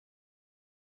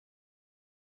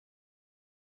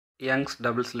Young's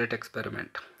double slit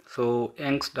experiment. So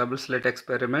Young's double slit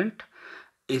experiment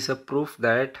is a proof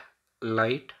that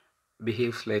light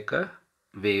behaves like a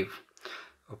wave.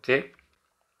 Okay,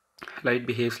 light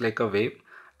behaves like a wave.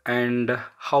 And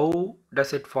how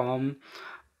does it form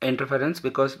interference?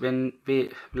 Because when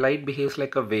light behaves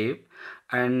like a wave,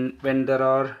 and when there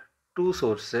are two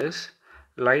sources,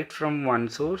 light from one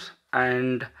source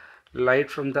and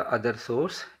light from the other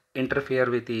source interfere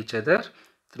with each other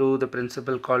through the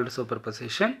principle called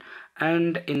superposition.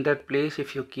 And in that place,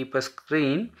 if you keep a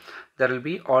screen, there will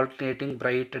be alternating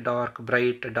bright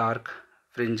dark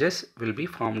fringes will be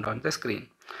formed on the screen,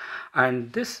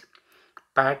 and this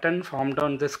pattern formed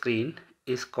on the screen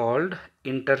is called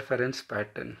interference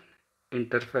pattern.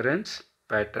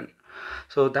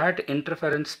 So that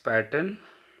interference pattern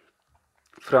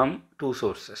from two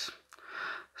sources.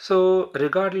 So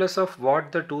regardless of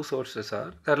what the two sources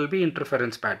are, there will be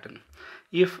interference pattern.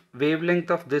 If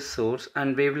wavelength of this source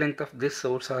and wavelength of this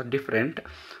source are different,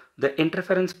 the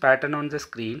interference pattern on the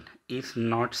screen is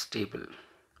not stable.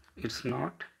 It's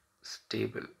not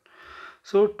stable.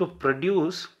 So to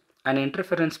produce an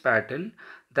interference pattern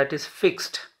that is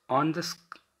fixed on the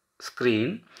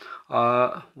screen,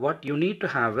 what you need to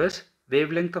have is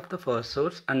wavelength of the first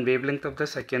source and wavelength of the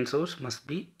second source must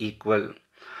be equal.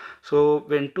 So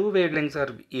when two wavelengths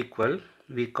are equal,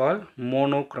 we call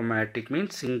monochromatic,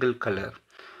 means single color.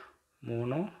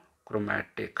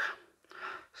 Monochromatic.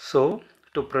 So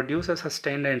to produce a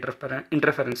sustained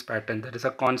interference pattern, that is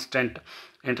a constant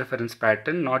interference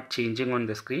pattern not changing on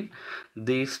the screen,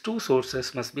 these two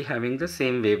sources must be having the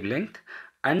same wavelength,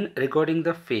 and regarding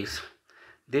the phase,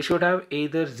 they should have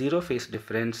either zero phase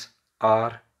difference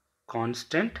or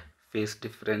constant phase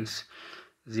difference.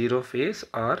 Zero phase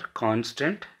or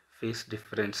constant phase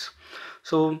difference.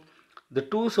 So the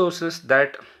two sources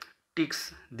that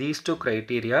ticks these two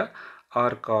criteria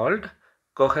are called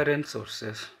coherent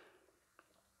sources.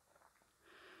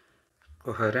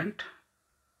 Coherent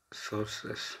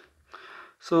sources.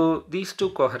 So these two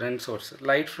coherent sources,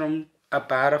 light from a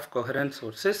pair of coherent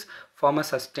sources, form a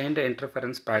sustained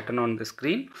interference pattern on the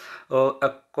screen.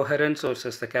 A coherent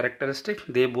sources, the characteristic,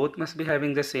 they both must be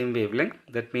having the same wavelength.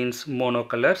 That means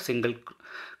monocolor, single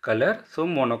color. So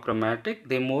monochromatic.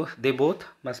 They both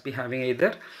must be having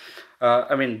either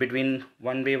between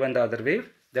one wave and the other wave,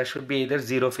 there should be either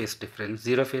zero phase difference.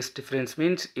 Zero phase difference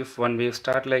means if one wave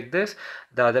starts like this,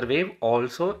 the other wave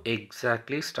also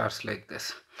exactly starts like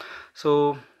this.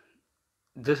 So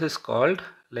this is called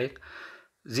like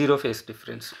zero phase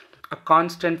difference. A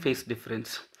constant phase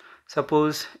difference.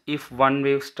 Suppose if one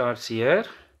wave starts here,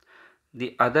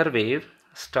 the other wave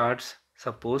starts,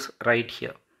 suppose, right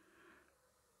here.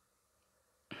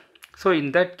 So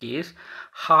in that case,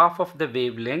 half of the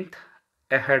wavelength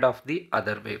ahead of the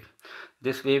other wave.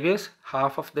 This wave is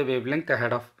half of the wavelength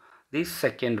ahead of the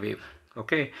second wave.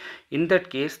 Okay, in that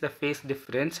case, the phase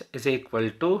difference is equal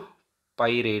to pi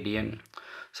radian.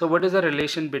 So what is the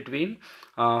relation between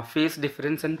phase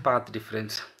difference and path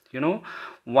difference? You know,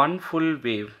 one full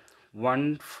wave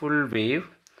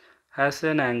has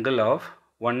an angle of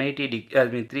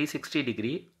 360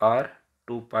 degree or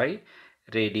 2 pi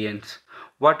radians.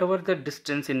 Whatever the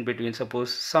distance in between,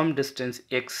 suppose some distance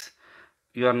x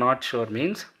you are not sure,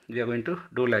 means we are going to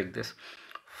do like this.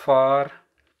 For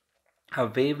a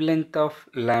wavelength of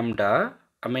lambda,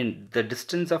 the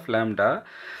distance of lambda,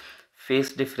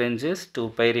 phase difference is 2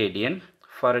 pi radian.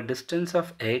 For a distance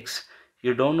of x,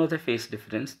 you don't know the phase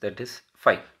difference, that is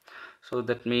phi. So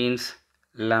that means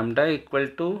lambda equal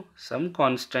to some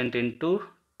constant into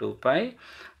 2 pi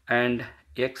and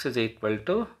x is equal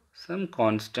to some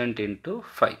constant into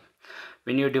phi.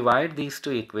 When you divide these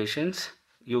two equations,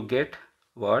 you get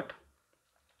what?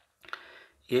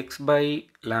 X by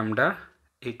lambda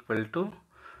equal to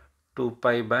 2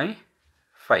 pi by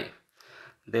phi.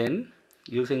 Then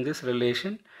using this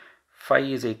relation, phi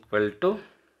is equal to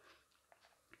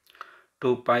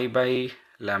 2 pi by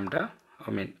lambda.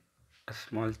 A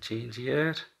small change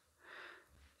here.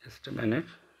 Just a minute.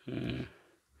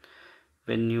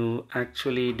 When you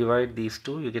actually divide these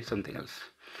two, you get something else.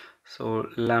 So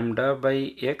lambda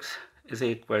by x is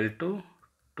equal to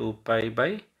 2 pi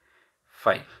by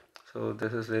phi. So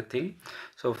this is the thing.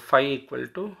 So phi equal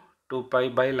to 2 pi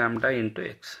by lambda into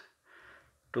x.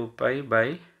 2 pi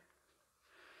by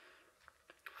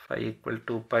phi equal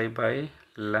to 2 pi by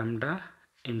lambda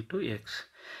into x.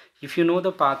 If you know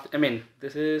the path,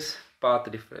 this is path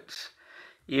difference.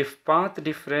 If path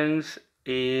difference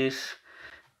is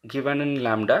given in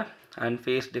lambda and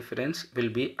phase difference will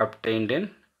be obtained in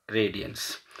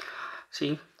radians.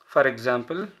 See, for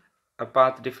example, a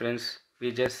path difference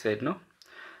we just said, no?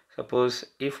 Suppose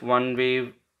if one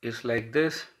wave is like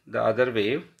this, the other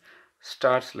wave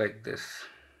starts like this.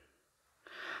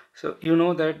 So you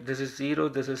know that this is 0,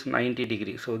 this is 90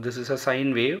 degrees. So this is a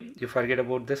sine wave. You forget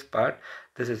about this part.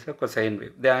 This is a cosine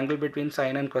wave. The angle between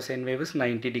sine and cosine wave is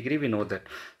 90 degree. We know that.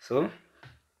 So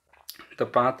the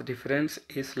path difference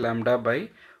is lambda by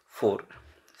 4.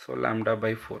 So lambda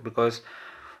by 4, because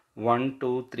 1,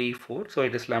 2, 3, 4. So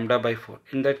it is lambda by 4.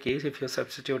 In that case, if you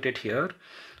substitute it here,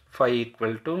 phi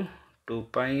equal to 2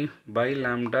 pi by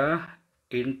lambda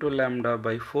into lambda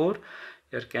by 4.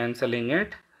 You're cancelling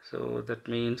it. So that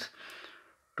means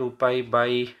 2 pi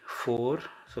by 4.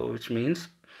 So which means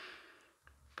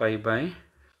pi by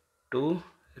 2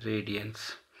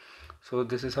 radians. So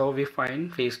this is how we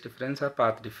find phase difference or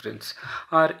path difference.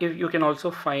 Or if you can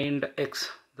also find x,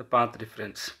 the path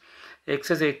difference.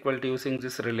 X is equal to, using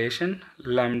this relation,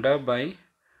 lambda by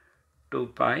 2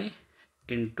 pi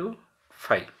into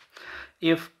phi.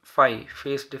 If phi,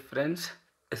 phase difference,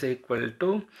 is equal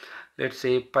to, let's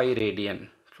say, pi radian.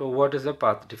 So what is the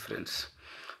path difference?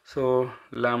 So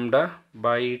lambda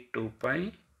by 2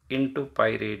 pi into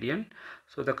pi radian.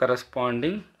 So the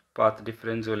corresponding path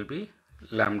difference will be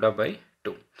lambda by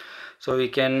 2. So we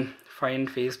can find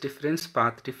phase difference,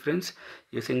 path difference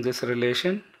using this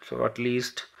relation. So at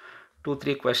least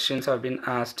 2-3 questions have been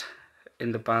asked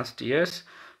in the past years.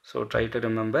 So try to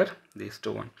remember these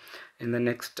two. In the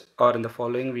next or in the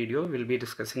following video, we'll be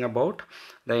discussing about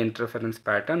the interference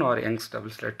pattern or Young's double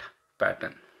slit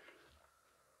pattern.